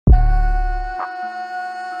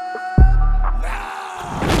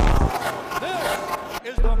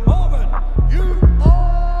is the moment you've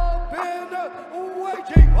all been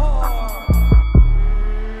waiting for.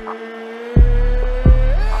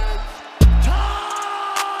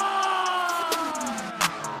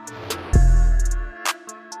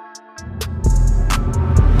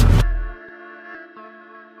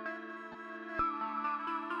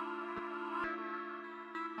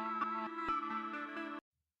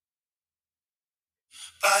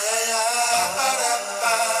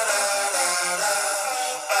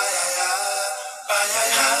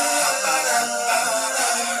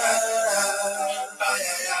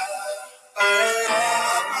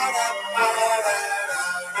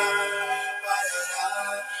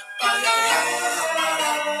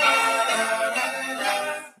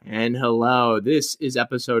 It's And hello, this is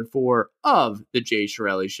episode 4 of The Jay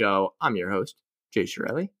Shirelli Show. I'm your host, Jay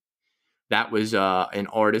Shirelli. That was an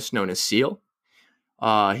artist known as Seal.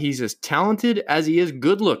 He's as talented as he is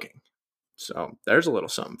good looking. So there's a little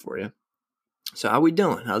something for you. So how we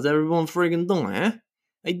doing? How's everyone friggin' doing, eh?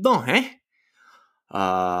 How you doing, eh?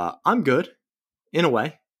 I'm good, in a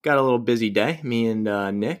way. Got a little busy day, me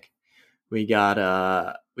and Nick. We got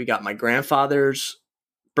my grandfather's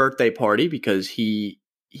birthday party because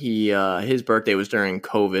his birthday was during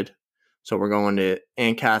COVID. So we're going to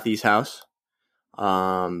Aunt Kathy's house.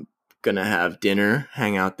 Gonna have dinner,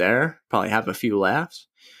 hang out there, probably have a few laughs.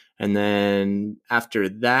 And then after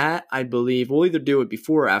that, I believe we'll either do it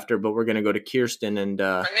before or after, but we're gonna go to Kirsten and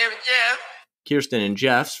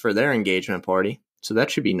Jeff's for their engagement party. So that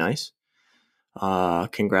should be nice.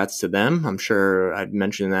 Congrats to them. I'm sure I've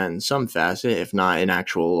mentioned that in some facet, if not in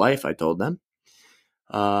actual life, I told them.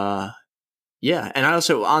 Yeah, and I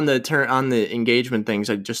also on the engagement things,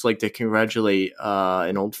 I'd just like to congratulate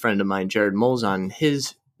an old friend of mine, Jared Moles, on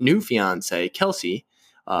his new fiance, Kelsey.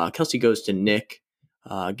 Kelsey goes to Nick,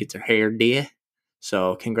 gets her hair done.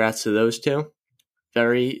 So congrats to those two.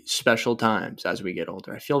 Very special times as we get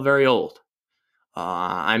older. I feel very old.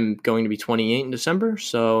 I'm going to be 28 in December,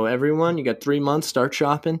 so everyone, you got 3 months, start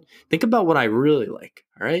shopping. Think about what I really like,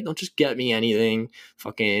 all right? Don't just get me anything,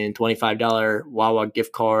 fucking $25 Wawa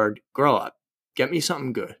gift card. Grow up. Get me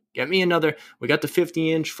something good. Get me another. We got the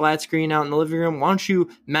 50-inch flat screen out in the living room. Why don't you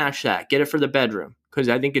match that? Get it for the bedroom, because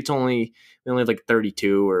I think we only have like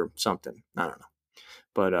 32 or something. I don't know.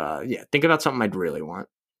 But yeah, think about something I'd really want.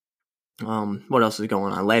 What else is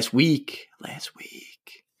going on? Last week,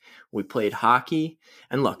 we played hockey.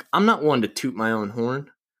 And look, I'm not one to toot my own horn,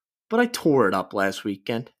 but I tore it up last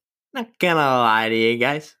weekend. Not gonna lie to you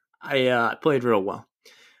guys. I played real well.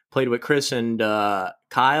 Played with Chris and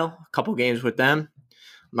Kyle, a couple games with them.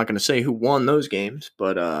 I'm not going to say who won those games,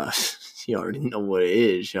 but you already know what it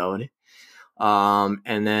is, shall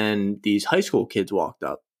and then these high school kids walked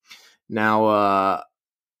up. Now,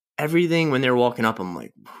 everything when they're walking up, I'm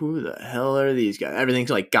like, who the hell are these guys? Everything's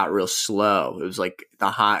like got real slow. It was like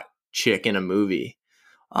the hot chick in a movie.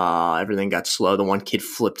 Everything got slow. The one kid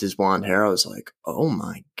flipped his blonde hair. I was like, oh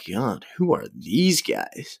my God, who are these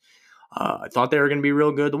guys? I thought they were going to be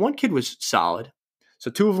real good. The one kid was solid.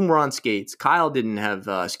 So 2 of them were on skates. Kyle didn't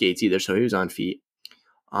have skates either, so he was on feet.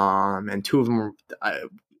 And 2 of them were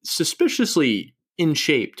suspiciously in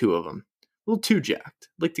shape. 2 of them, a little too jacked.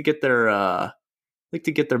 Like to get their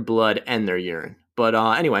blood and their urine. But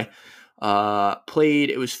anyway, played.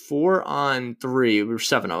 It was 4-on-3. We were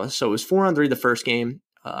 7 of us, so it was 4-on-3 the first game.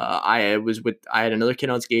 I had another kid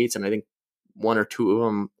on skates, and I think 1 or 2 of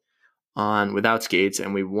them on without skates,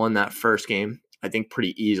 and we won that first game, I think,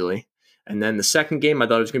 pretty easily. And then the second game, I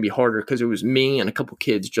thought it was going to be harder because it was me and a couple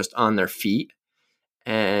kids just on their feet,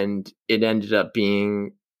 and it ended up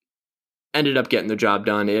getting the job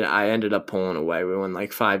done. I ended up pulling away. We won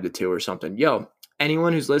like 5-2 or something. Yo,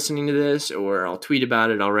 anyone who's listening to this, or I'll tweet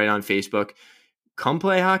about it, I'll write on Facebook, come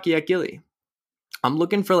play hockey at Gilly. I'm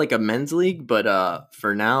looking for like a men's league, but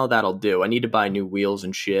for now that'll do. I need to buy new wheels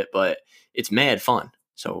and shit, but it's mad fun.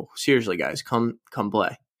 So seriously, guys, come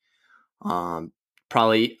play.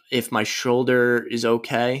 Probably if my shoulder is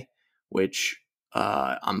okay, which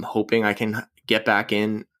I'm hoping I can get back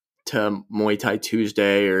in to Muay Thai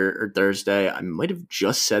Tuesday or Thursday. I might have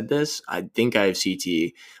just said this. I think I have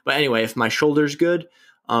CTE. But anyway, if my shoulder's good,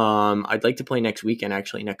 I'd like to play next weekend,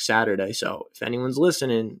 actually next Saturday. So if anyone's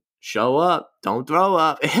listening, show up. Don't throw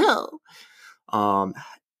up.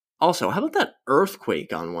 Also, how about that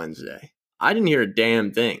earthquake on Wednesday? I didn't hear a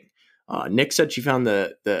damn thing. Nick said she found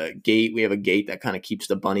the gate. We have a gate that kind of keeps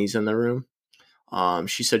the bunnies in the room.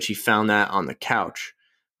 She said she found that on the couch.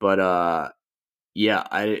 But yeah,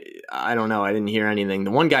 I don't know. I didn't hear anything. The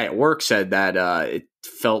one guy at work said that it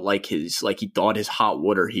felt like he thought his hot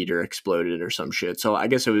water heater exploded or some shit. So I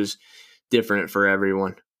guess it was different for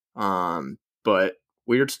everyone. But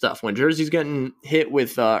Weird stuff. When Jersey's getting hit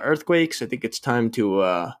with earthquakes, I think it's time to.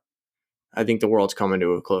 I think the world's coming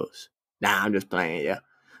to a close. Nah, I'm just playing. Yeah,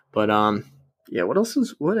 but yeah. What else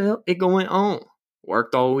is going on?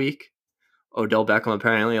 Worked all week. Odell Beckham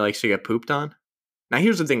apparently likes to get pooped on. Now,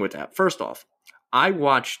 here's the thing with that. First off, I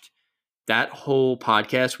watched that whole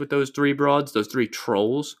podcast with those three broads, those three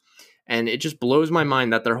trolls, and it just blows my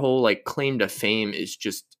mind that their whole like claim to fame is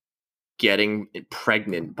just getting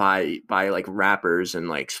pregnant by like rappers and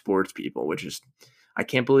like sports people, which is, I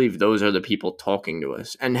can't believe those are the people talking to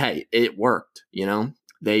us. And hey, it worked. You know,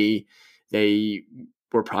 they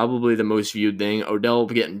were probably the most viewed thing. Odell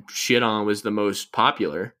getting shit on was the most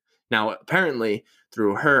popular. Now, apparently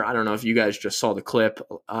through her, I don't know if you guys just saw the clip.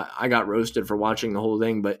 I got roasted for watching the whole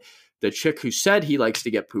thing, but the chick who said he likes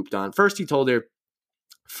to get pooped on, first he told her,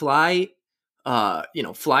 fly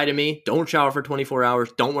to me. Don't shower for 24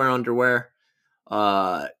 hours. Don't wear underwear.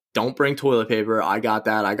 Don't bring toilet paper. I got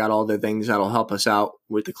that. I got all the things that'll help us out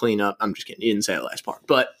with the cleanup. I'm just kidding. He didn't say the last part,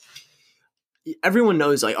 but everyone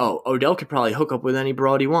knows like, oh, Odell could probably hook up with any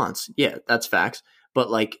broad he wants. Yeah, that's facts. But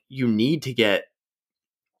like, you need to get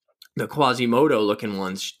the Quasimodo looking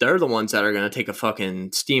ones. They're the ones that are going to take a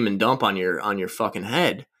fucking steam and dump on your fucking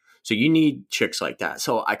head. So you need chicks like that.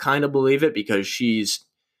 So I kind of believe it because she's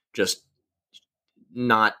just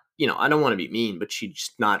not, I don't want to be mean, but she's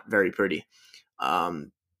just not very pretty.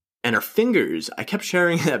 And her fingers, I kept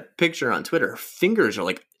sharing that picture on Twitter. Her fingers are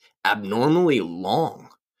like abnormally long.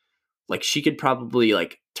 Like she could probably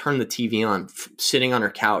like turn the TV on sitting on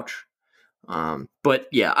her couch. But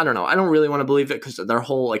yeah, I don't know. I don't really want to believe it because their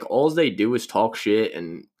whole, like, all they do is talk shit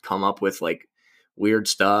and come up with like weird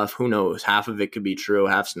stuff. Who knows? Half of it could be true,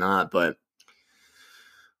 half's not, but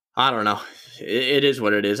I don't know. It is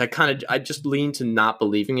what it is. I just lean to not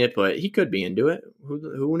believing it, but he could be into it.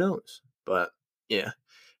 Who knows? But yeah,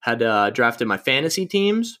 had drafted my fantasy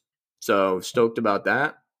teams, so stoked about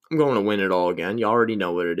that. I'm going to win it all again. You already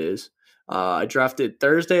know what it is. I drafted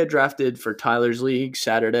Thursday. I drafted for Tyler's league.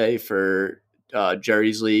 Saturday for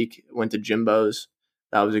Jerry's league. Went to Jimbo's.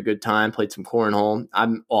 That was a good time. Played some cornhole.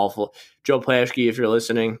 I'm awful. Joe Plashke, if you're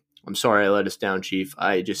listening, I'm sorry I let us down, Chief.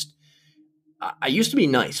 I used to be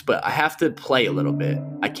nice, but I have to play a little bit.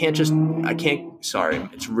 Sorry,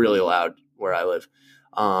 it's really loud where I live.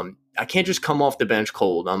 I can't just come off the bench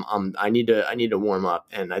cold. I need to warm up.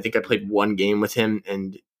 And I think I played one game with him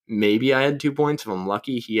and maybe I had 2 points if I'm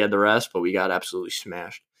lucky. He had the rest, but we got absolutely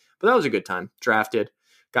smashed. But that was a good time. Drafted.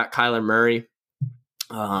 Got Kyler Murray.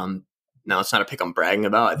 Now, it's not a pick I'm bragging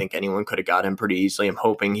about. I think anyone could have got him pretty easily. I'm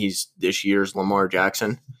hoping he's this year's Lamar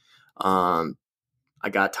Jackson. I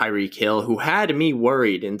got Tyreek Hill, who had me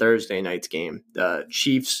worried in Thursday night's game. The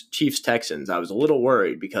Chiefs-Texans. I was a little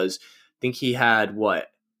worried because I think he had,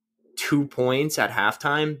 2 points at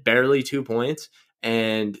halftime? Barely 2 points.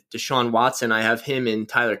 And Deshaun Watson, I have him in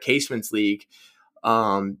Tyler Casement's league.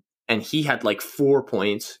 And he had 4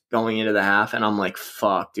 points going into the half. And I'm like,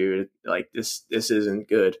 fuck, dude. Like, this isn't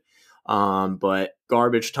good. But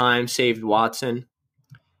garbage time saved Watson.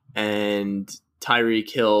 And Tyreek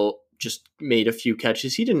Hill just made a few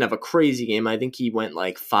catches. He didn't have a crazy game. I think he went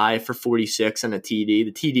 5 for 46 and a TD.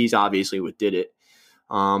 The TD's obviously what did it.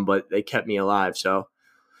 But they kept me alive. So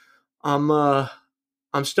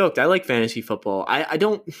I'm stoked. I like fantasy football. I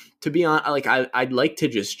don't, to be honest, I'd like to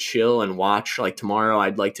just chill and watch. Tomorrow,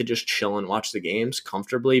 I'd like to just chill and watch the games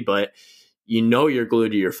comfortably, but you're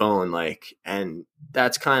glued to your phone, and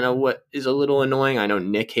that's kind of what is a little annoying. I know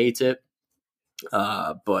Nick hates it,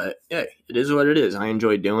 but yeah, it is what it is. I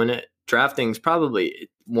enjoy doing it. Drafting's probably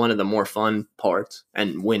one of the more fun parts,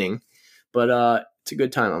 and winning, but it's a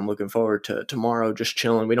good time. I'm looking forward to tomorrow, just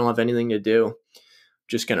chilling. We don't have anything to do.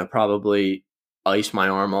 Just gonna probably ice my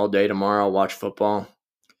arm all day tomorrow, watch football.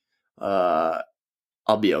 I'll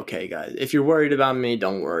be okay, guys. If you're worried about me,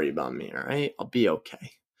 don't worry about me, all right? I'll be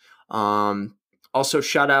okay. Also,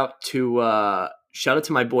 shout out to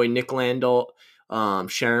my boy Nick Landau,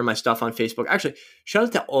 sharing my stuff on Facebook. Actually, shout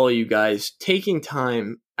out to all you guys taking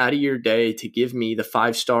time out of your day to give me the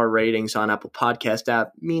 5-star ratings on Apple Podcast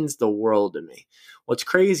app. Means the world to me. What's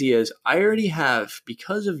crazy is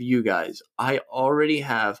because of you guys, I already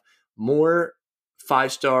have more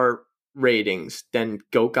 5-star ratings than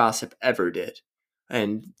Goat Gossip ever did.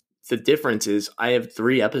 And the difference is I have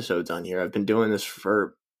 3 episodes on here. I've been doing this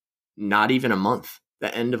for not even a month,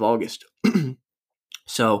 the end of August.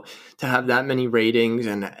 So to have that many ratings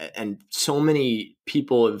and so many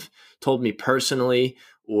people have told me personally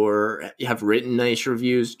or have written nice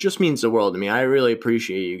reviews just means the world to me. I really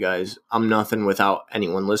appreciate you guys. I'm nothing without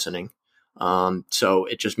anyone listening. So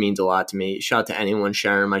it just means a lot to me. Shout out to anyone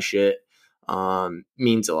sharing my shit.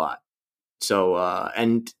 Means a lot. So,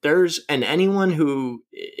 and anyone who,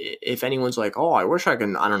 if anyone's like, oh, I wish I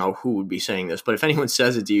don't know who would be saying this, but if anyone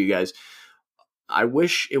says it to you guys, I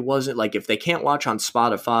wish it wasn't like, if they can't watch on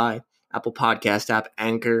Spotify, Apple Podcast app,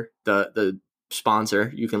 Anchor, the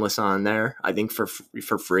sponsor, you can listen on there, I think for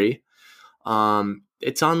free.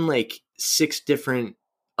 It's on like six different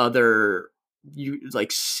other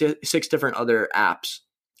apps.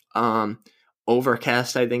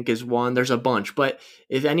 Overcast, I think, is one. There's a bunch, but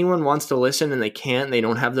if anyone wants to listen and they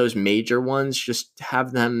don't have those major ones, just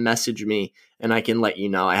have them message me and I can let you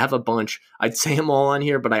know. I have a bunch. I'd say them all on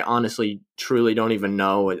here, but I honestly, truly don't even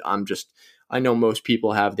know. I know most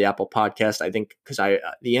people have the Apple Podcast, I think, because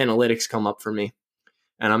the analytics come up for me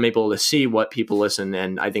and I'm able to see what people listen.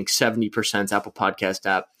 And I think 70% Apple Podcast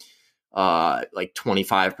app, like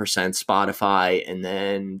 25% Spotify, and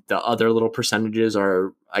then the other little percentages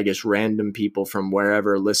are, I guess, random people from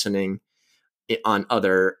wherever listening on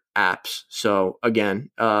other apps. So again,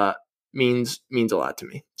 means a lot to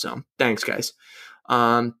me. So thanks, guys.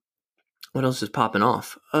 What else is popping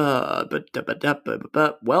off? Well,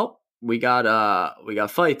 we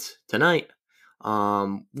got fights tonight.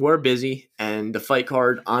 We're busy, and the fight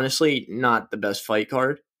card, honestly, not the best fight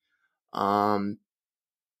card.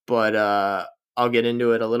 But I'll get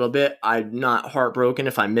into it a little bit. I'm not heartbroken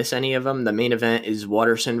if I miss any of them. The main event is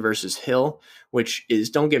Waterson versus Hill, which is,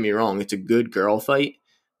 don't get me wrong, it's a good girl fight,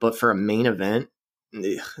 but for a main event,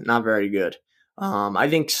 not very good. I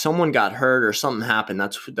think someone got hurt or something happened.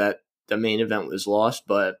 That's that the main event was lost,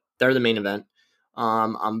 but they're the main event.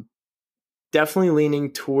 I'm definitely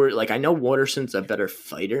leaning toward, like, I know Waterson's a better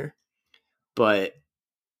fighter, but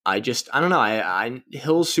I don't know.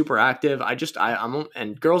 Hill's super active.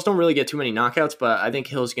 And girls don't really get too many knockouts, but I think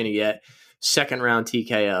Hill's going to get second round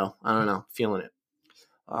TKO. I don't know. Feeling it.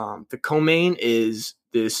 The co-main is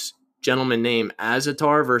this gentleman named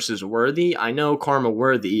Azatar versus Worthy. I know Karma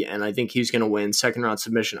Worthy, and I think he's going to win second round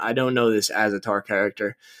submission. I don't know this Azatar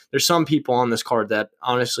character. There's some people on this card that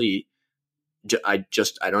honestly, I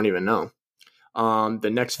don't even know. The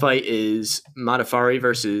next fight is Matafari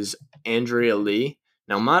versus Andrea Lee.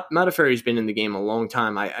 Now, Matafari's been in the game a long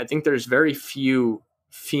time. I think there's very few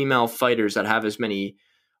female fighters that have as many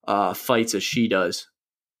fights as she does.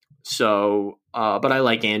 So, but I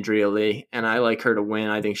like Andrea Lee, and I like her to win.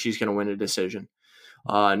 I think she's going to win a decision.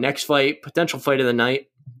 Next fight, potential fight of the night.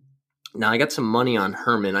 Now, I got some money on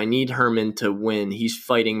Herman. I need Herman to win. He's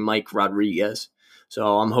fighting Mike Rodriguez.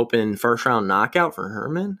 So I'm hoping first round knockout for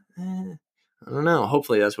Herman. I don't know.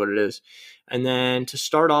 Hopefully that's what it is. And then to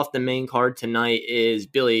start off the main card tonight is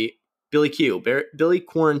Billy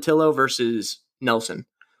Quarantillo versus Nelson.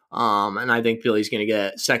 And I think Billy's going to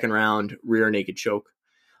get second round rear naked choke.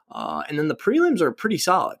 And then the prelims are pretty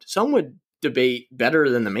solid. Some would debate better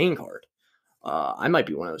than the main card. I might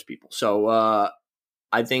be one of those people. So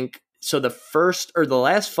I think so. The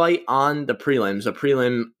last fight on the prelims, the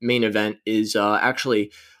prelim main event, is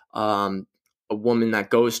actually a woman that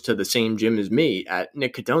goes to the same gym as me at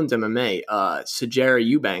Nick Catone's MMA, Sajara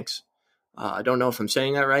Eubanks. I don't know if I'm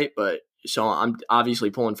saying that right, but so I'm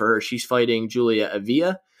obviously pulling for her. She's fighting Julia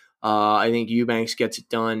Avila. I think Eubanks gets it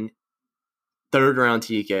done. Third round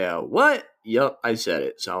TKO. What? Yep, I said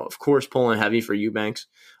it. So, of course, pulling heavy for Eubanks.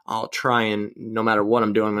 I'll try and, no matter what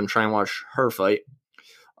I'm doing, I'm going to try and watch her fight.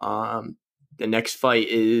 The next fight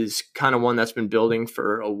is kind of one that's been building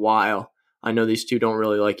for a while. I know these two don't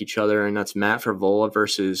really like each other, and that's Matt Frevola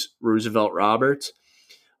versus Roosevelt Roberts.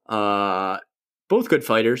 Both good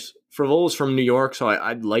fighters. Frevola's from New York, so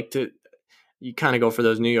I'd like to – you kind of go for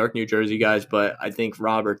those New York, New Jersey guys, but I think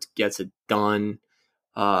Roberts gets it done.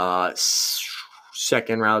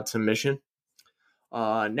 Second round submission.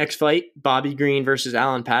 Next fight, Bobby Green versus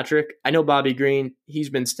Alan Patrick. I know Bobby Green. He's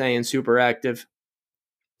been staying super active.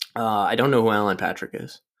 I don't know who Alan Patrick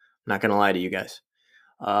is. I'm not going to lie to you guys.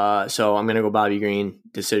 So I'm going to go Bobby Green,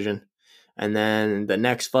 decision. And then the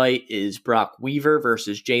next fight is Brock Weaver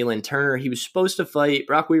versus Jalen Turner.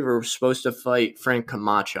 Brock Weaver was supposed to fight Frank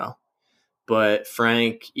Camacho. But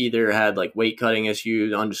Frank either had like weight cutting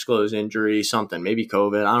issues, undisclosed injury, something, maybe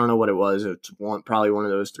COVID. I don't know what it was. It's probably one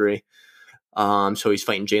of those three. So he's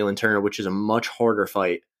fighting Jalen Turner, which is a much harder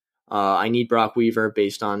fight. I need Brock Weaver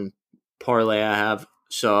based on parlay I have.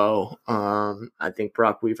 So I think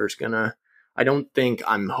Brock Weaver's gonna. I think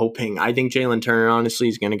Jalen Turner honestly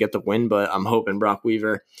is gonna get the win, but I'm hoping Brock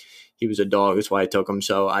Weaver. He was a dog. That's why I took him.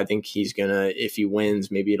 So I think he's gonna. If he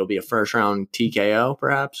wins, maybe it'll be a first round TKO,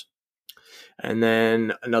 perhaps. And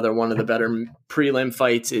then another one of the better prelim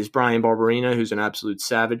fights is Brian Barberina, who's an absolute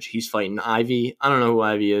savage. He's fighting Ivy. I don't know who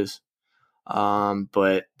Ivy is.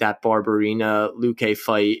 But that Barberina Luque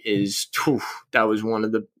fight is, that was one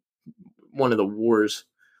of the one of the wars,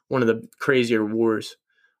 one of the crazier wars.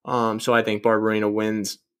 So I think Barberena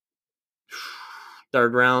wins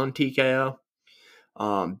third round TKO.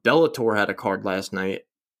 Bellator had a card last night.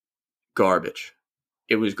 Garbage.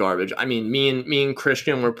 It was garbage. I mean, me and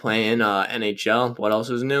Christian were playing NHL. What else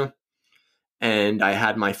is new? And I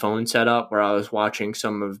had my phone set up where I was watching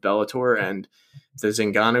some of Bellator, and the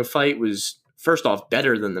Zingano fight was, first off,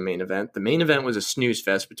 better than the main event. The main event was a snooze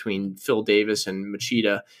fest between Phil Davis and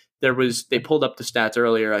Machida. They pulled up the stats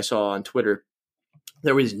earlier, I saw on Twitter.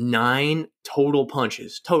 There was 9 total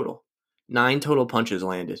punches. 9 total punches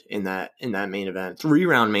landed in that main event.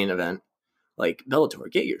 3-round main event. Like,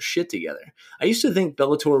 Bellator, get your shit together. I used to think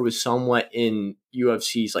Bellator was somewhat in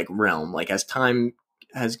UFC's like realm. Like, as time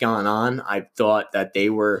has gone on, I thought that they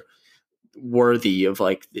were worthy of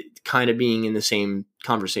like kind of being in the same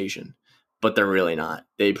conversation, but they're really not.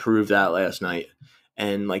 They proved that last night.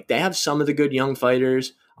 And like, they have some of the good young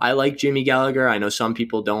fighters. I like Jimmy Gallagher. I know some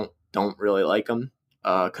people don't really like him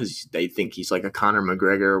because they think he's like a Conor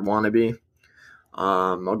McGregor wannabe.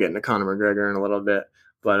 I'll get into Conor McGregor in a little bit,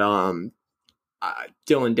 but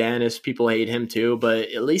Dylan Dennis, people hate him too, but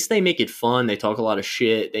at least they make it fun. They talk a lot of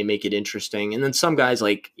shit. They make it interesting. And then some guys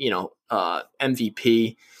like,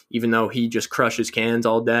 MVP, even though he just crushes cans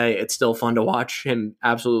all day, it's still fun to watch him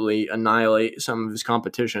absolutely annihilate some of his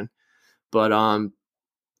competition. But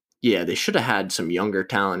yeah, they should have had some younger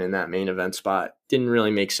talent in that main event spot. Didn't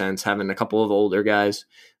really make sense having a couple of older guys.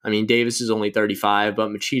 I mean, Davis is only 35, but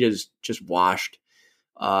Machida's just washed.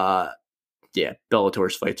 Yeah,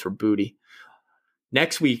 Bellator's fights were booty.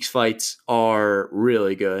 Next week's fights are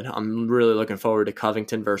really good. I'm really looking forward to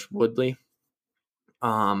Covington versus Woodley.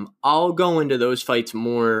 I'll go into those fights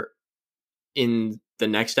more in the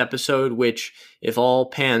next episode, which, if all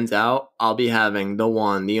pans out, I'll be having the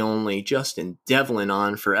one, the only Justin Devlin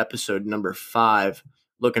on for episode number 5.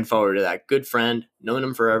 Looking forward to that. Good friend, known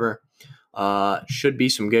him forever. Should be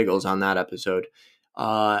some giggles on that episode.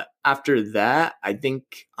 After that, I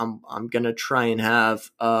think I'm gonna try and have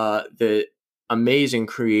the amazing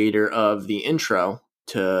creator of the intro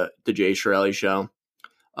to the Jay Shirley Show,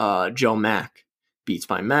 Joe Mack. Beats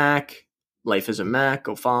by Mac, Life is a Mac.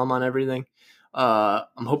 Go follow him on everything.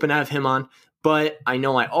 I'm hoping to have him on, but I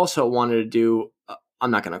know I also wanted to do,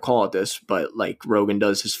 I'm not going to call it this, but like Rogan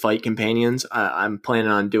does his fight companions, I'm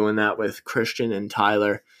planning on doing that with Christian and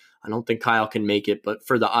Tyler. I don't think Kyle can make it, but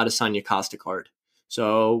for the Adesanya Costa card.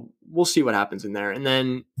 So we'll see what happens in there. And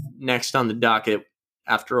then next on the docket,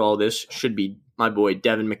 after all this, should be my boy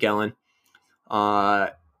Devin McKellen.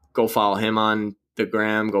 Go follow him on the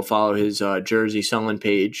gram. Go follow his jersey selling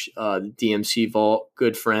page, the DMC Vault.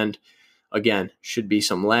 Good friend. Again, should be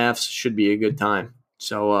some laughs. Should be a good time.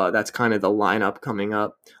 So that's kind of the lineup coming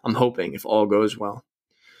up. I'm hoping, if all goes well.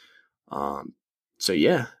 So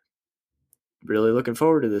yeah, really looking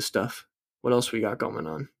forward to this stuff. What else we got going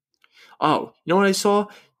on? Oh, you know what I saw?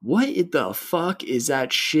 What the fuck is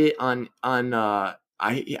that shit on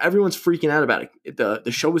everyone's freaking out about it.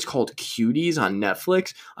 The show was called Cuties on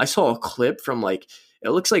Netflix. I saw a clip from like,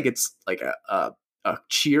 it looks like it's like a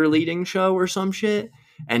cheerleading show or some shit.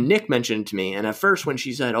 And Nick mentioned it to me. And at first when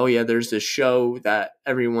she said, oh yeah, there's this show that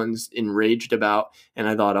everyone's enraged about. And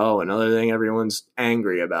I thought, oh, another thing everyone's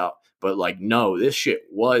angry about. But like, no, this shit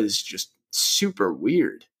was just super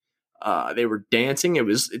weird. They were dancing.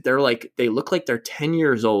 They look like they're 10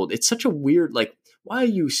 years old. It's such a weird, like, why are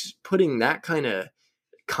you putting that kind of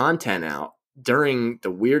content out during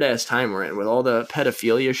the weird ass time we're in with all the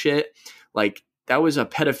pedophilia shit? Like, that was a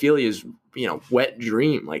pedophilia's, wet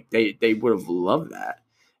dream. Like, they would have loved that.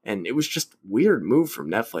 And it was just weird move from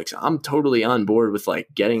Netflix. I'm totally on board with like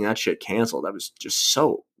getting that shit canceled. That was just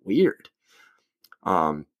so weird.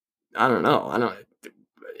 I don't know.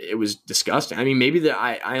 It was disgusting. I mean, maybe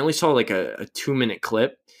I only saw like a 2-minute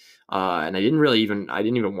clip, and I didn't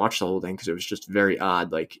even watch the whole thing because it was just very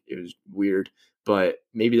odd. Like, it was weird. But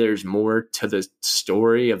maybe there's more to the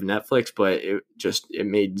story of Netflix, but it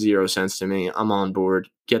made zero sense to me. I'm on board.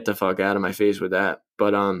 Get the fuck out of my face with that.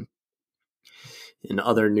 But in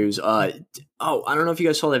other news, I don't know if you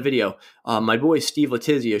guys saw that video. My boy Steve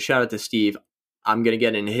Letizia, shout out to Steve. I'm going to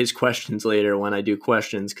get into his questions later when I do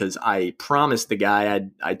questions, because I promised the guy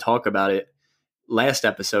I'd talk about it last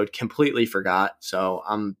episode, completely forgot, so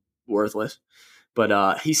I'm worthless.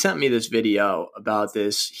 But he sent me this video about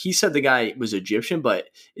this. He said the guy was Egyptian, but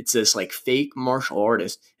it's this like fake martial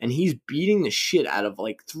artist, and he's beating the shit out of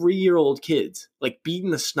like 3-year-old kids, like beating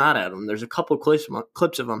the snot out of them. There's a couple clips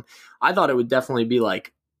of him. I thought it would definitely be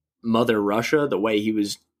like Mother Russia, the way he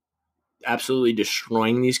was absolutely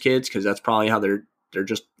destroying these kids, because that's probably how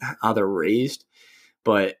they're raised.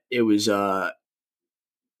 But it was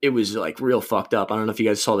it was like real fucked up. I don't know if you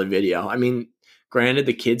guys saw the video. I mean, granted,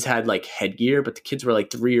 the kids had like headgear, but the kids were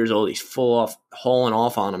like 3 years old. He's full off, hauling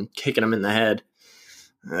off on them, kicking them in the head.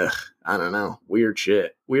 Ugh, I don't know. Weird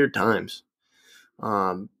shit. Weird times.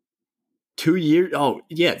 2 years. Oh,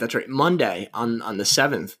 yeah, that's right. Monday on the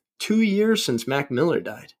 7th. 2 years since Mac Miller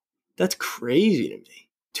died. That's crazy to me.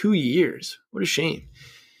 2 years. What a shame.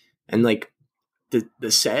 And like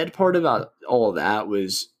the sad part about all of that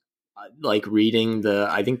was like reading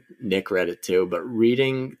I think Nick read it too, but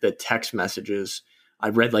reading the text messages. I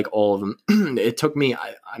read like all of them. It took me,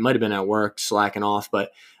 I might have been at work slacking off,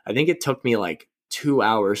 but I think it took me like 2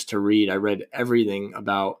 hours to read. I read everything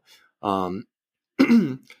about,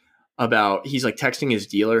 about he's like texting his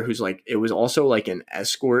dealer who's like, it was also like an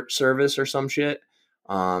escort service or some shit.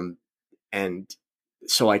 And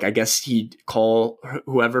so like, I guess he'd call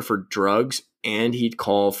whoever for drugs and he'd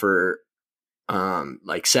call for,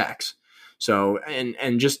 like sex. So,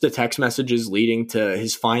 and just the text messages leading to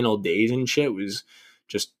his final days and shit was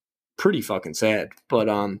just pretty fucking sad. But,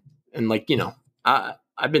 and like, you know,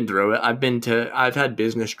 I've been through it. I've had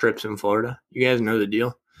business trips in Florida. You guys know the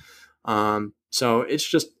deal. So it's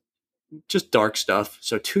just dark stuff.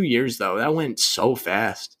 So 2 years though, that went so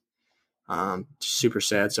fast. Super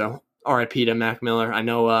sad. So RIP to Mac Miller. I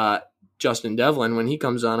know, Justin Devlin, when he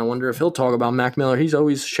comes on, I wonder if he'll talk about Mac Miller. He's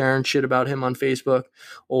always sharing shit about him on Facebook,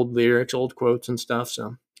 old lyrics, old quotes and stuff.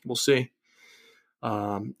 So we'll see.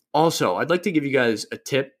 Also, I'd like to give you guys a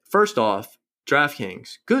tip. First off,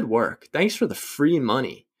 DraftKings, good work. Thanks for the free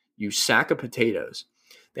money, you sack of potatoes.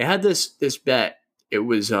 They had this bet. It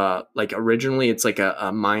was like originally it's like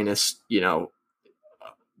a minus,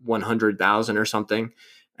 100,000 or something,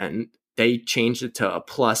 and they changed it to a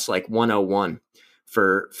plus like 101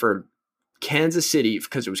 for Kansas City,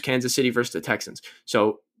 because it was Kansas City versus the Texans.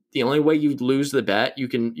 So the only way you'd lose the bet, you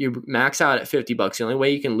max out at $50. The only way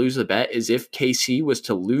you can lose the bet is if KC was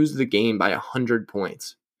to lose the game by 100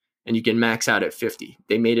 points, and you can max out at 50.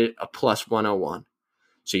 They made it a plus 101.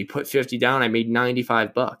 So you put 50 down. I made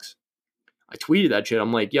 $95. I tweeted that shit.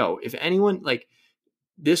 I'm like, yo, if anyone like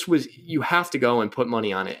this was, you have to go and put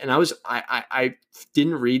money on it. And I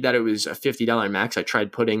didn't read that it was a $50 max. I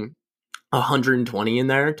tried putting 120 in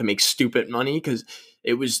there to make stupid money because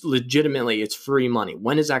it was legitimately, it's free money.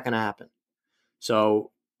 When is that going to happen?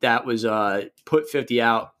 So that was put 50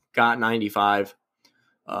 out, got 95.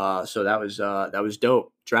 So that was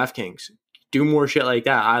dope. DraftKings, do more shit like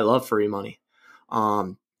that. I love free money.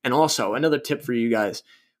 And also another tip for you guys.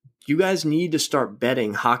 You guys need to start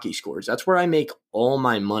betting hockey scores. That's where I make all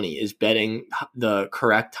my money, is betting the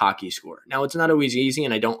correct hockey score. Now, it's not always easy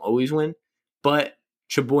and I don't always win, but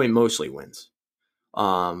your boy mostly wins.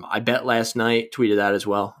 I bet last night, tweeted that as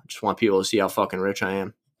well. Just want people to see how fucking rich I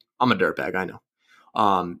am. I'm a dirtbag, I know.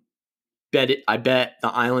 I bet the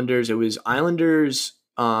Islanders. It was Islanders.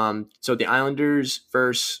 So the Islanders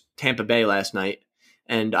versus Tampa Bay last night.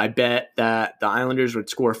 And I bet that the Islanders would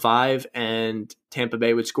score 5 and Tampa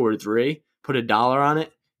Bay would score 3. Put $1 on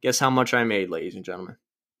it. Guess how much I made, ladies and gentlemen?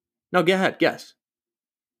 No, go ahead. Guess.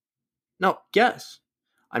 No, guess.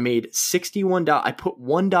 I made $61. I put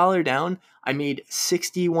 $1 down. I made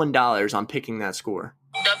 $61 on picking that score.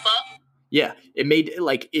 The fuck? Yeah, it made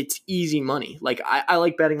like it's easy money. Like I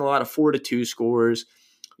like betting a lot of 4-2 scores,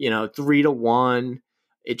 3-1.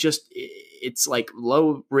 It's like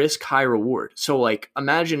low risk, high reward. So like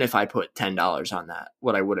imagine if I put $10 on that,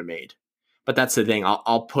 what I would have made. But that's the thing.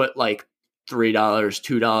 I'll put like $3,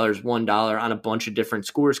 $2, $1 on a bunch of different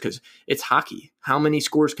scores because it's hockey. How many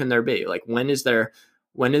scores can there be? Like when is there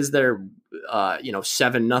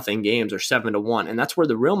 7-0 games or 7-1? And that's where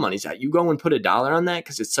the real money's at. You go and put $1 on that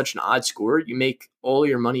because it's such an odd score. You make all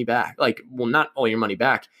your money back. Like, well, not all your money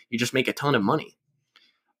back. You just make a ton of money.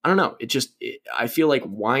 I don't know. I feel like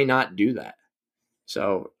why not do that?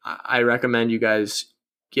 So I recommend you guys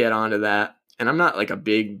get onto that. And I'm not like a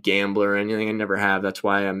big gambler or anything. I never have. That's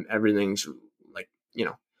why everything's like,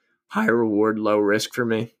 high reward, low risk for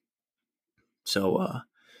me. So,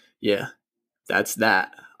 yeah, that's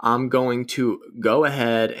that. I'm going to go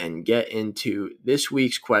ahead and get into this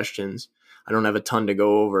week's questions. I don't have a ton to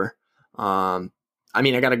go over. I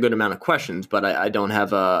got a good amount of questions, but I don't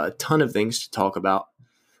have a ton of things to talk about.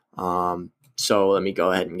 So let me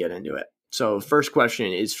go ahead and get into it. So first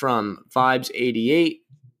question is from Vibes88.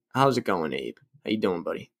 How's it going, Abe? How you doing,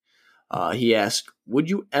 buddy? He asked, would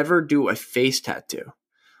you ever do a face tattoo?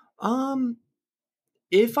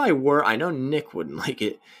 If I were, I know Nick wouldn't like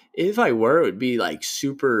it. If I were, it would be like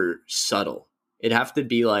super subtle. It'd have to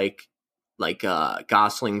be like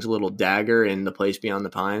Gosling's little dagger in The Place Beyond the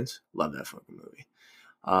Pines. Love that fucking movie.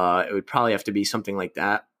 It would probably have to be something like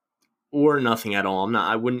that. or nothing at all.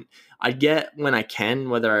 I'd get when I can,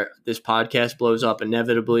 whether this podcast blows up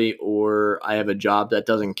inevitably or I have a job that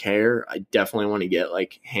doesn't care. I definitely want to get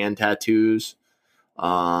like hand tattoos.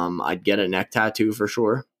 I'd get a neck tattoo for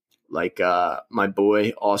sure. Like my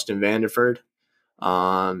boy Austin Vanderford.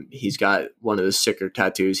 He's got one of the sicker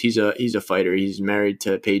tattoos. He's a fighter. He's married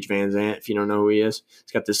to Paige Van Zandt, if you don't know who he is.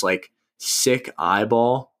 He's got this like sick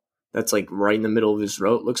eyeball that's like right in the middle of his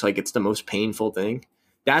throat. Looks like it's the most painful thing.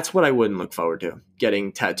 That's what I wouldn't look forward to,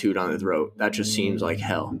 getting tattooed on the throat. That just seems like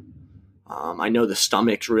hell. I know the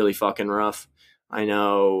stomach's really fucking rough. I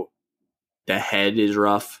know the head is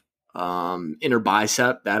rough. Inner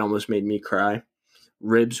bicep, that almost made me cry.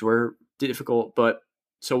 Ribs were difficult, but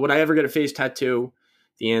so would I ever get a face tattoo?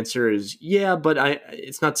 The answer is yeah, but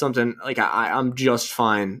it's not something like I'm just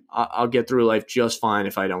fine. I'll get through life just fine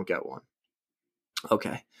if I don't get one.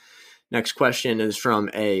 Okay. Next question is from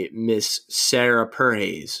a Miss Sarah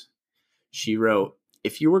Perhays. She wrote,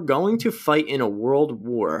 if you were going to fight in a world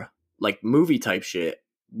war, like movie type shit,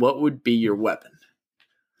 what would be your weapon?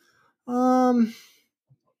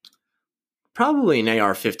 Probably an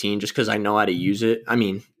AR-15, just because I know how to use it. I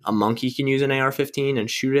mean, a monkey can use an AR-15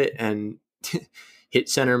 and shoot it and hit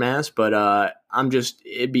center mass, but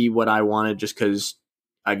it'd be what I wanted just because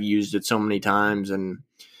I've used it so many times and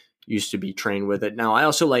used to be trained with it. Now, I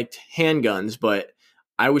also liked handguns, but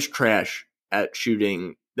I was trash at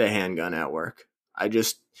shooting the handgun at work. A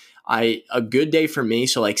good day for me,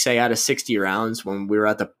 so like say out of 60 rounds when we were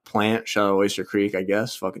at the plant, shout out Oyster Creek, I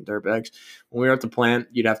guess, fucking dirtbags. When we were at the plant,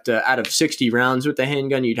 you'd have to, out of 60 rounds with the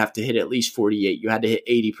handgun, you'd have to hit at least 48. You had to hit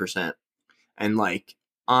 80%. And like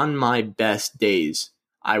on my best days,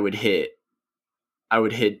 I would hit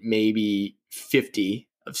maybe 50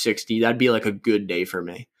 of 60. That'd be like a good day for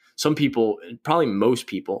me. Some people, probably most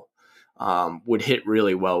people, would hit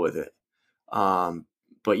really well with it.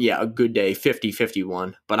 But yeah, a good day, 50,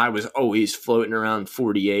 51. But I was always floating around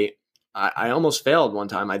 48. I almost failed one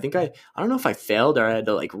time. I don't know if I failed or I had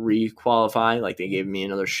to like re-qualify. Like they gave me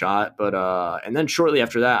another shot. But and then shortly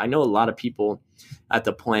after that, I know a lot of people at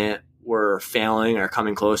the plant were failing or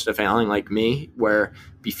coming close to failing like me, where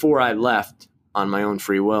before I left on my own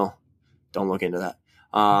free will, don't look into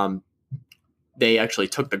that. They actually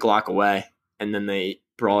took the Glock away and then they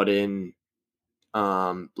brought in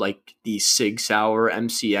like the Sig Sauer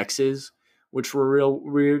MCXs, which were real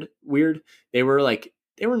weird. They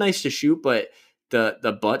were nice to shoot, but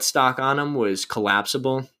the butt stock on them was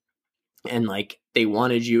collapsible, and like they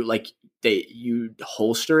wanted you you'd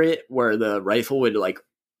holster it where the rifle would like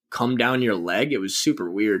come down your leg. It was super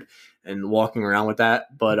weird and walking around with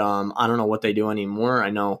that, but I don't know what they do anymore. I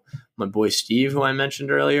know my boy Steve, who I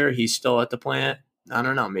mentioned earlier, he's still at the plant. I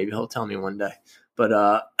don't know, maybe he'll tell me one day.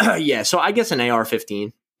 But yeah, so I guess an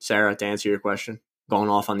AR-15, Sarah, to answer your question, going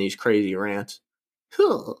off on these crazy rants.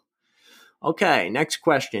 Okay, next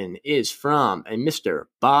question is from a Mr.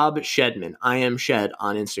 Bob Shedman. I am Shed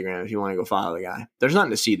on Instagram if you want to go follow the guy. There's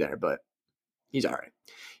nothing to see there, but he's all right.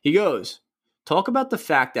 He goes, talk about the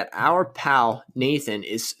fact that our pal Nathan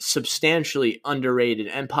is substantially underrated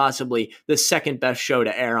and possibly the second best show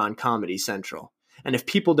to air on Comedy Central. And if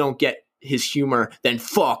people don't get his humor, then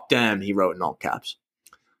fuck them, he wrote in all caps.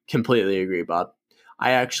 Completely agree, Bob.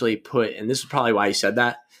 I actually put, and this is probably why he said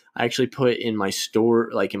that, I actually put in my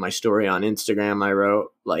story, like in my story on Instagram, I wrote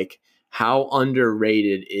like, how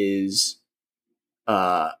underrated is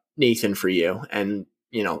Nathan for you? And,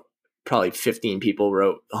 you know, probably 15 people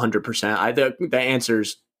wrote 100%. The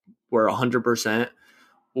answers were 100%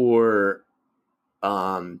 or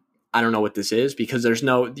I don't know what this is, because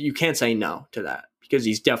you can't say no to that, because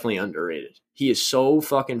he's definitely underrated. He is so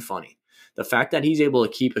fucking funny. The fact that he's able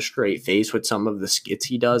to keep a straight face with some of the skits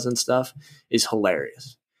he does and stuff is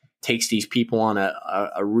hilarious. Takes these people on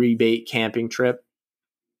a rebate camping trip.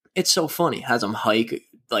 It's so funny. Has them hike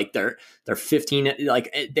like they're 15,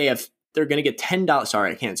 like they're going to get $10.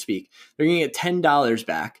 Sorry, I can't speak. They're going to get $10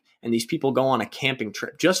 back. And these people go on a camping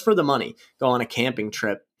trip just for the money, go on a camping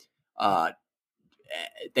trip.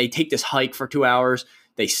 They take this hike for 2 hours.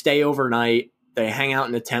 They stay overnight. They hang out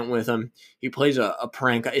in a tent with him. He plays a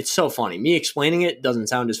prank. It's so funny. Me explaining it doesn't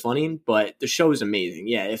sound as funny, but the show is amazing.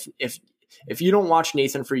 Yeah, if you don't watch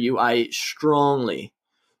Nathan For You, I strongly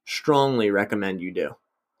recommend you do,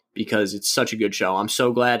 because it's such a good show. I'm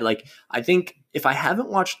so glad. Like, I think if I haven't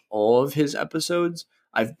watched all of his episodes,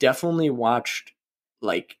 I've definitely watched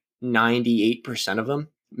like 98% of them.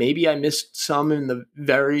 Maybe I missed some in the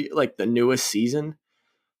the newest season,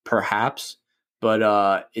 perhaps.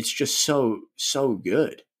 But it's just so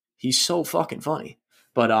good. He's so fucking funny.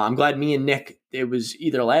 But I'm glad me and Nick, it was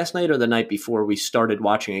either last night or the night before, we started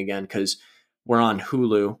watching again, because we're on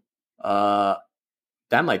Hulu.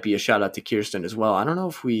 That might be a shout out to Kirsten as well. I don't know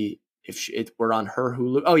if we're on her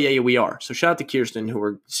Hulu. Oh yeah, we are. So shout out to Kirsten, who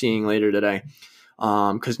we're seeing later today.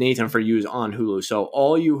 Because Nathan For You is on Hulu. So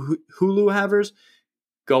all you Hulu havers,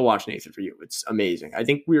 go watch Nathan For You. It's amazing. I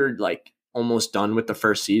think we're like almost done with the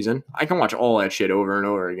first season. I can watch all that shit over and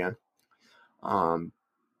over again.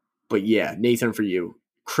 But yeah, Nathan For You,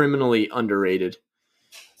 criminally underrated.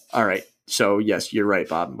 All right. So yes, you're right,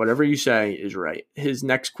 Bob. Whatever you say is right. His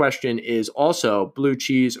next question is also blue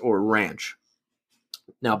cheese or ranch.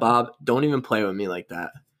 Now, Bob, don't even play with me like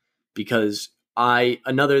that, because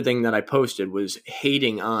another thing that I posted was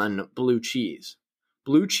hating on blue cheese.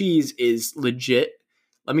 Blue cheese is legit.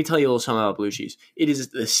 Let me tell you a little something about blue cheese. It is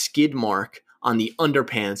the skid mark on the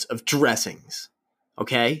underpants of dressings.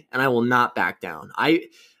 Okay? And I will not back down.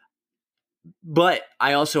 But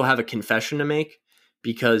I also have a confession to make,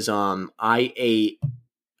 because I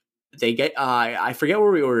forget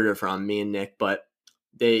where we ordered it from, me and Nick, but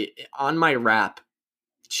on my wrap,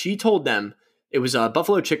 she told them it was a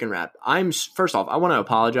buffalo chicken wrap. First off, I want to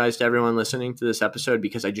apologize to everyone listening to this episode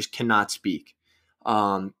because I just cannot speak.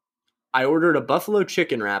 I ordered a buffalo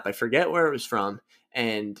chicken wrap. I forget where it was from.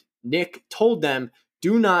 And Nick told them,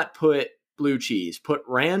 do not put blue cheese, put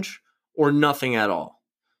ranch or nothing at all.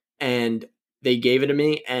 And they gave it to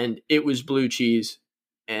me and it was blue cheese.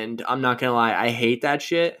 And I'm not going to lie, I hate that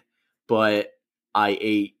shit, but I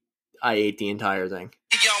ate the entire thing.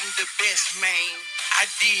 I'm the best, man. I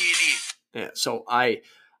did it. Yeah, so I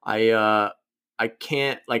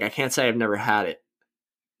can't say I've never had it,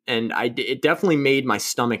 and it definitely made my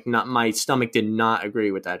stomach did not agree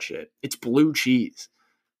with that shit. It's blue cheese,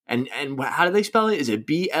 and how do they spell it? Is it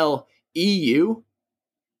BLEU?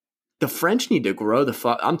 The French need to grow the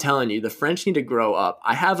fuck. I'm telling you, the French need to grow up.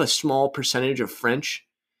 I have a small percentage of French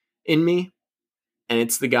in me, and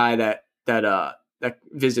it's the guy that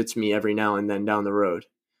visits me every now and then down the road.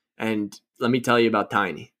 And let me tell you about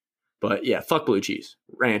Tiny. But yeah, fuck blue cheese.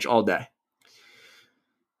 Ranch all day.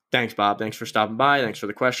 Thanks, Bob. Thanks for stopping by. Thanks for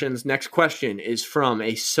the questions. Next question is from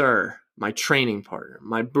a sir, my training partner,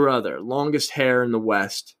 my brother, longest hair in the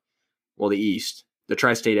West, well, the East, the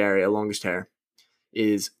tri-state area, longest hair,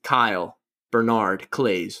 is Kyle Bernard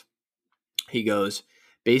Clays. He goes,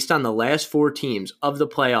 based on the last 4 teams of the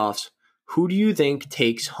playoffs, who do you think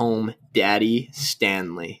takes home Daddy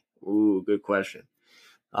Stanley? Ooh, good question.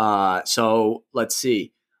 So let's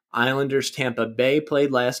see. Islanders Tampa Bay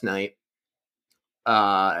played last night.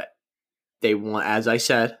 They won, as I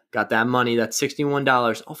said, got that money. That's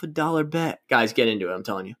 $61 off a $1 bet. Guys, get into it. I'm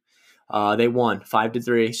telling you. They won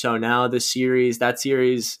 5-3. So now that series,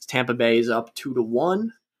 Tampa Bay is up 2-1.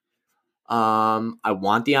 I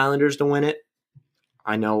want the Islanders to win it.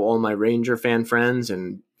 I know all my Ranger fan friends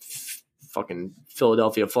and fucking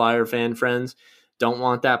Philadelphia Flyer fan friends don't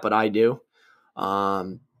want that, but I do.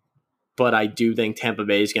 But I do think Tampa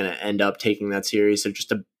Bay is going to end up taking that series. They're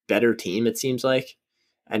just a better team, it seems like.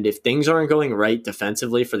 And if things aren't going right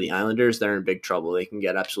defensively for the Islanders, they're in big trouble. They can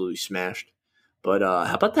get absolutely smashed. But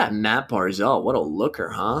how about that Matt Barzal? What a looker,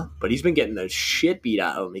 huh? But he's been getting the shit beat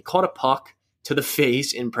out of him. He caught a puck to the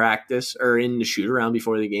face in practice or in the shoot-around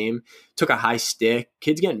before the game. Took a high stick.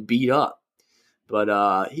 Kid's getting beat up.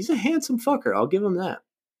 But he's a handsome fucker. I'll give him that.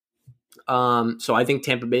 So I think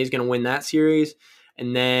Tampa Bay is going to win that series.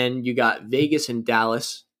 And then you got Vegas and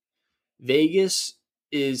Dallas. Vegas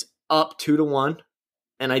is up 2-1.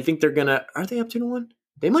 And I think they're going to – are they up 2-1?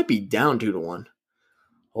 They might be down 2-1.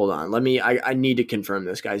 Hold on. I need to confirm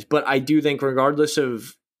this, guys. But I do think regardless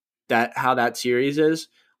of how that series is,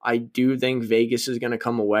 I do think Vegas is going to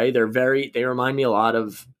come away. They remind me a lot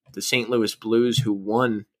of the St. Louis Blues who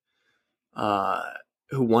won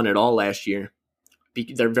it all last year.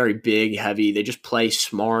 They're very big, heavy. They just play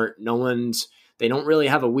smart. They don't really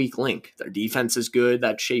have a weak link. Their defense is good.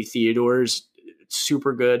 That Shea Theodore's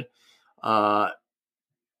super good.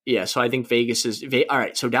 Yeah, so I think Vegas is all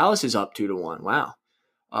right. So Dallas is up 2-1. Wow.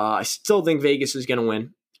 I still think Vegas is going to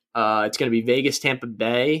win. It's going to be Vegas, Tampa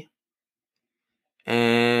Bay,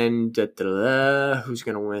 and who's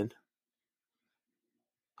going to win?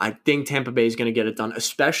 I think Tampa Bay is going to get it done,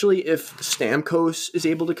 especially if Stamkos is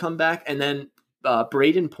able to come back, and then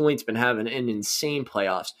Braden Point's been having an insane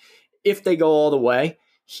playoffs. If they go all the way,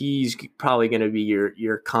 he's probably going to be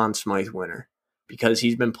your Conn Smythe winner because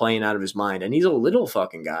he's been playing out of his mind, and he's a little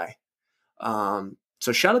fucking guy.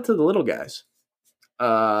 So shout out to the little guys.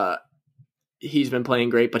 He's been playing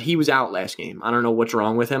great, but he was out last game. I don't know what's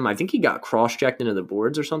wrong with him. I think he got cross-checked into the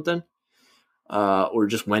boards or something, or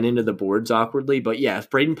just went into the boards awkwardly. But yeah, if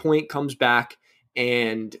Braden Point comes back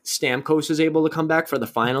and Stamkos is able to come back for the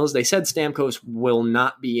finals, they said Stamkos will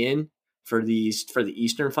not be in for the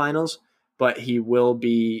Eastern Finals, but he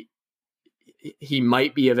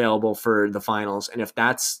might be available for the finals. And if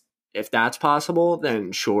that's possible,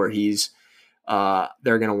 then sure, they're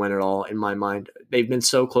going to win it all in my mind. They've been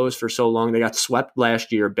so close for so long. They got swept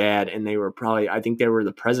last year bad, and I think they were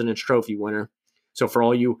the President's Trophy winner. So for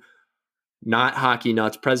all you not hockey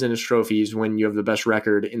nuts, President's Trophy is when you have the best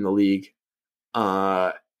record in the league.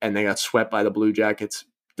 And they got swept by the Blue Jackets.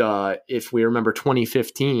 If we remember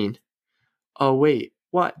 2015. Oh, wait.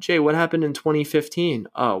 What? Jay, what happened in 2015?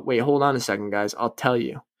 Oh, wait, hold on a second, guys. I'll tell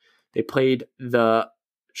you. They played the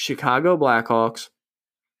Chicago Blackhawks,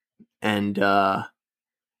 and they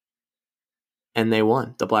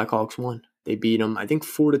won. The Blackhawks won. They beat them, I think,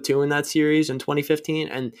 4-2 in that series in 2015,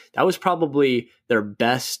 and that was probably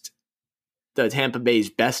the Tampa Bay's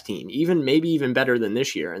best team, maybe even better than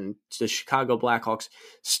this year. And the Chicago Blackhawks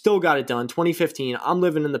still got it done. 2015, I'm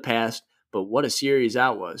living in the past, but what a series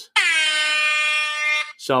that was.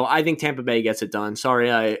 So I think Tampa Bay gets it done.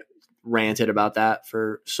 Sorry I ranted about that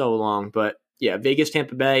for so long, but yeah, Vegas,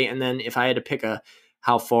 Tampa Bay. And then if I had to pick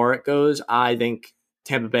how far it goes, I think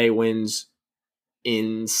Tampa Bay wins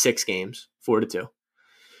in 6 games, 4-2.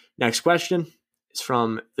 Next question is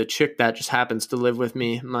from the chick that just happens to live with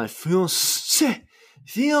me, my fiancé.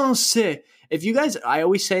 If you guys, I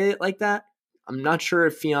always say it like that. I'm not sure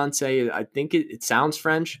if fiancé, I think it sounds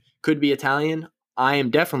French, could be Italian. I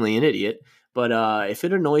am definitely an idiot. But if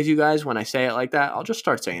it annoys you guys when I say it like that, I'll just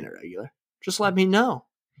start saying it regular. Just let me know.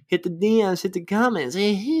 Hit the DMs, hit the comments.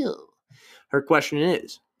 Hey, her question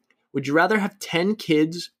is, would you rather have 10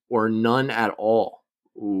 kids or none at all?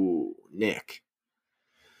 Ooh, Nick.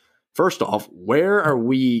 First off, where are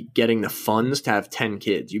we getting the funds to have 10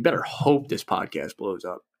 kids? You better hope this podcast blows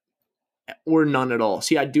up. Or none at all.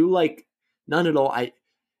 See, I do like none at all. I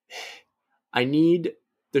need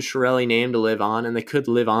the Shirelli name to live on, and they could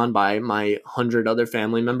live on by my 100 other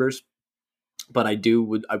family members. But I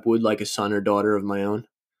would like a son or daughter of my own,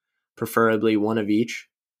 preferably one of each.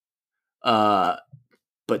 But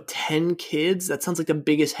 10 kids, that sounds like the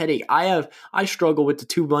biggest headache. I struggle with the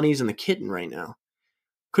 2 bunnies and the kitten right now.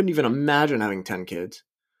 Couldn't even imagine having 10 kids.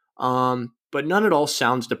 But none at all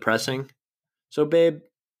sounds depressing. So babe,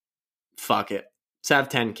 fuck it. Let's have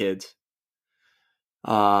 10 kids.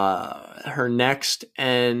 Her next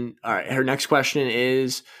question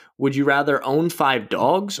is, would you rather own 5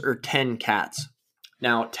 dogs or 10 cats?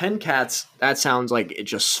 Now, 10 cats, that sounds like it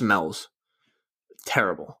just smells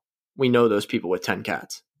terrible. We know those people with 10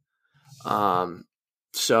 cats.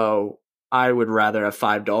 So I would rather have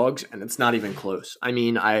 5 dogs, and it's not even close. I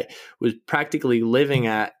mean, I was practically living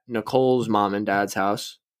at Nicole's mom and dad's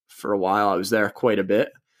house for a while. I was there quite a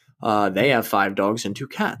bit. They have 5 dogs and 2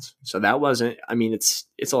 cats. So that wasn't, I mean, it's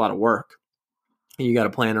a lot of work. You got to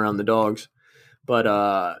plan around the dogs.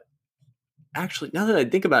 But actually, now that I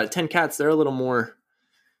think about it, 10 cats, they're a little more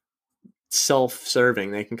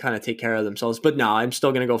self-serving. They can kind of take care of themselves. But no, I'm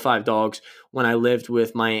still going to go 5 dogs. When I lived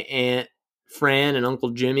with my Aunt Fran and Uncle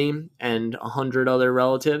Jimmy and 100 other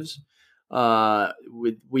relatives,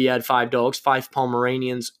 we had 5 dogs, 5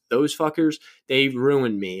 Pomeranians. Those fuckers, they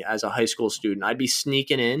ruined me as a high school student. I'd be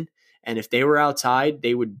sneaking in, and if they were outside,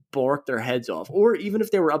 they would bark their heads off. Or even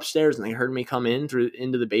if they were upstairs and they heard me come into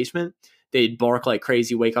the basement, they'd bark like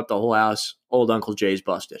crazy, wake up the whole house. Old Uncle Jay's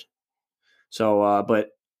busted. So, but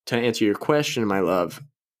to answer your question, my love,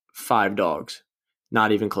 5 dogs,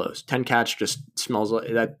 not even close. 10 cats just smells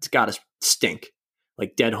like, that's gotta stink.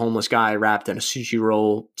 Like dead homeless guy wrapped in a sushi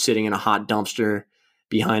roll sitting in a hot dumpster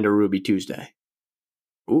behind a Ruby Tuesday.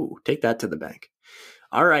 Ooh, take that to the bank.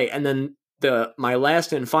 All right, and then my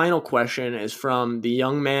last and final question is from the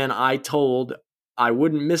young man I told I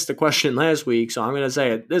wouldn't miss the question last week, so I'm going to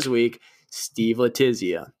say it this week, Steve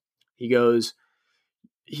Letizia. He goes,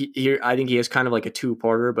 I think he has kind of like a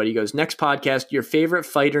 2-parter, but he goes, next podcast, your favorite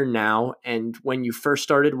fighter now and when you first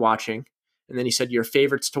started watching. And then he said your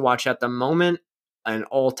favorites to watch at the moment and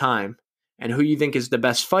all time, and who you think is the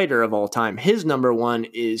best fighter of all time. His number 1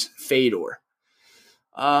 is Fedor.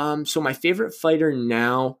 So my favorite fighter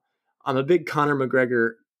now, I'm a big Conor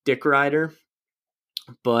McGregor dick rider,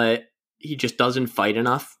 but he just doesn't fight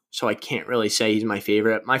enough, so I can't really say he's my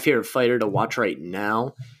favorite. My favorite fighter to watch right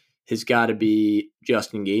now has got to be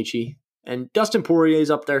Justin Gaethje, and Dustin Poirier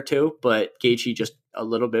is up there too, but Gaethje just a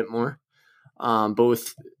little bit more.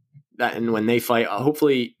 Both that, and when they fight,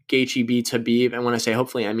 hopefully Gaethje beats Khabib, and when I say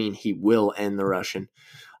hopefully, I mean he will end the Russian.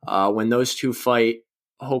 When those two fight,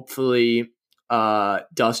 hopefully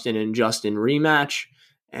Dustin and Justin rematch,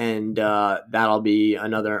 and that'll be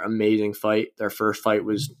another amazing fight. Their first fight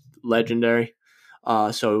was legendary.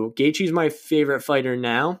 So Gaethje's my favorite fighter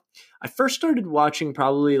now. I first started watching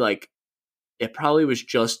probably like it probably was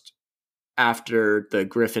just after the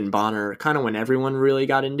Griffin Bonner, kind of when everyone really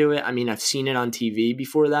got into it. I mean, I've seen it on TV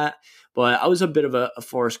before that, but I was a bit of a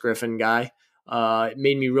Forrest Griffin guy. It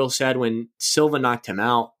made me real sad when Silva knocked him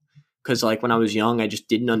out because, like, when I was young, I just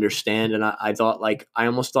didn't understand, and I thought, like, I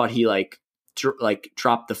almost thought he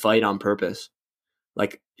dropped the fight on purpose.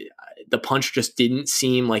 Like, the punch just didn't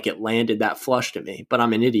seem like it landed that flush to me. But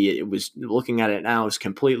I'm an idiot. It was, looking at it now, it was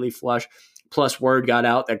completely flush. Plus, word got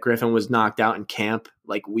out that Griffin was knocked out in camp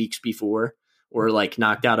like weeks before, or like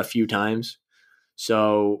knocked out a few times.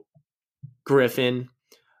 So Griffin,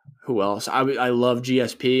 who else? I love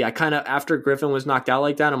GSP. I kind of, after Griffin was knocked out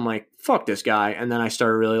like that, I'm like, fuck this guy. And then I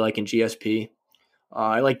started really liking GSP.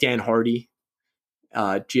 I like Dan Hardy.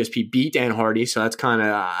 GSP beat Dan Hardy, so that's kind of,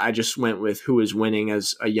 I just went with who was winning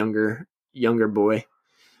as a younger boy.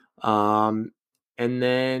 And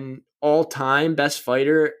then all time best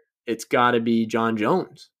fighter, it's got to be John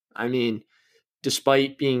Jones. I mean,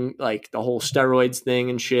 despite being like the whole steroids thing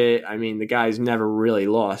and shit, I mean, the guy's never really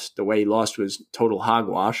lost. The way he lost was total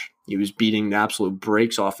hogwash. He was beating the absolute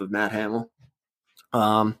brakes off of Matt Hamill.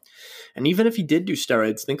 And even if he did do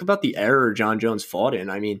steroids, think about the era John Jones fought in.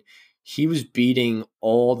 I mean, he was beating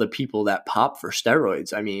all the people that popped for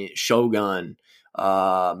steroids. I mean, Shogun,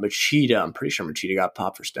 Machida. I'm pretty sure Machida got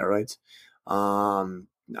popped for steroids. I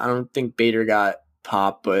don't think Bader got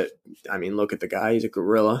popped, but I mean, look at the guy. He's a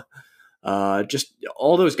gorilla. Just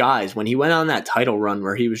all those guys, when he went on that title run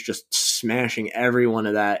where he was just smashing every one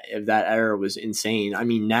of that era, was insane. I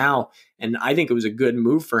mean, now, and I think it was a good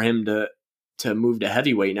move for him to move to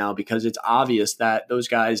heavyweight now, because it's obvious that those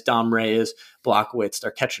guys, Dom Reyes, Blachowicz,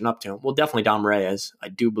 they're catching up to him. Well, definitely Dom Reyes. I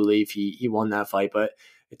do believe he won that fight, but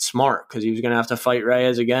it's smart because he was going to have to fight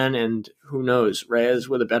Reyes again, and who knows, Reyes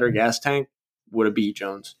with a better gas tank would have beat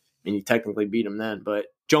Jones. I mean, he technically beat him then, but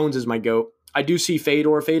Jones is my GOAT. I do see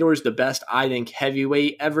Fedor. Fedor is the best, I think,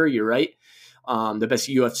 heavyweight ever. You're right. The best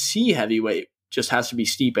UFC heavyweight just has to be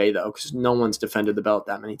Stipe, though, because no one's defended the belt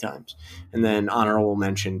that many times. And then honorable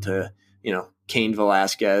mention to, Cain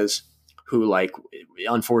Velasquez, who, like,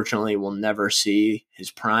 unfortunately will never see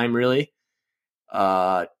his prime, really,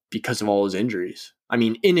 because of all his injuries. I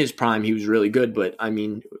mean, in his prime, he was really good, but, I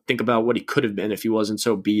mean, think about what he could have been if he wasn't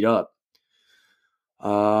so beat up.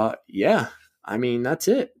 Yeah. I mean, that's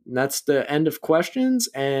it. That's the end of questions,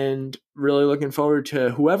 and really looking forward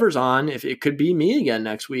to whoever's on. If it could be me again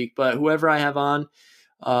next week, but whoever I have on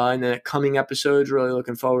in the coming episodes, really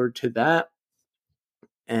looking forward to that.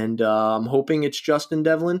 And I'm hoping it's Justin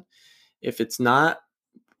Devlin. If it's not,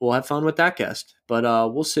 we'll have fun with that guest, but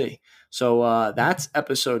we'll see. So that's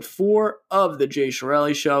episode 4 of the Jay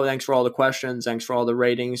Shirelli Show. Thanks for all the questions. Thanks for all the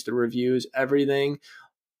ratings, the reviews, everything.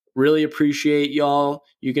 Really appreciate y'all.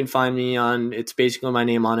 You can find me on, it's basically my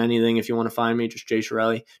name on anything. If you want to find me, just Jay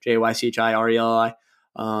Shirelli, Jaychirelli.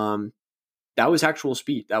 That was actual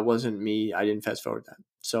speed. That wasn't me. I didn't fast forward that.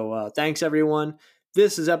 So thanks, everyone.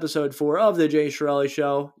 This is episode 4 of the Jay Shirelli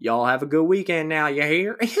Show. Y'all have a good weekend now. You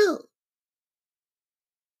hear?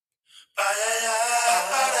 Bye.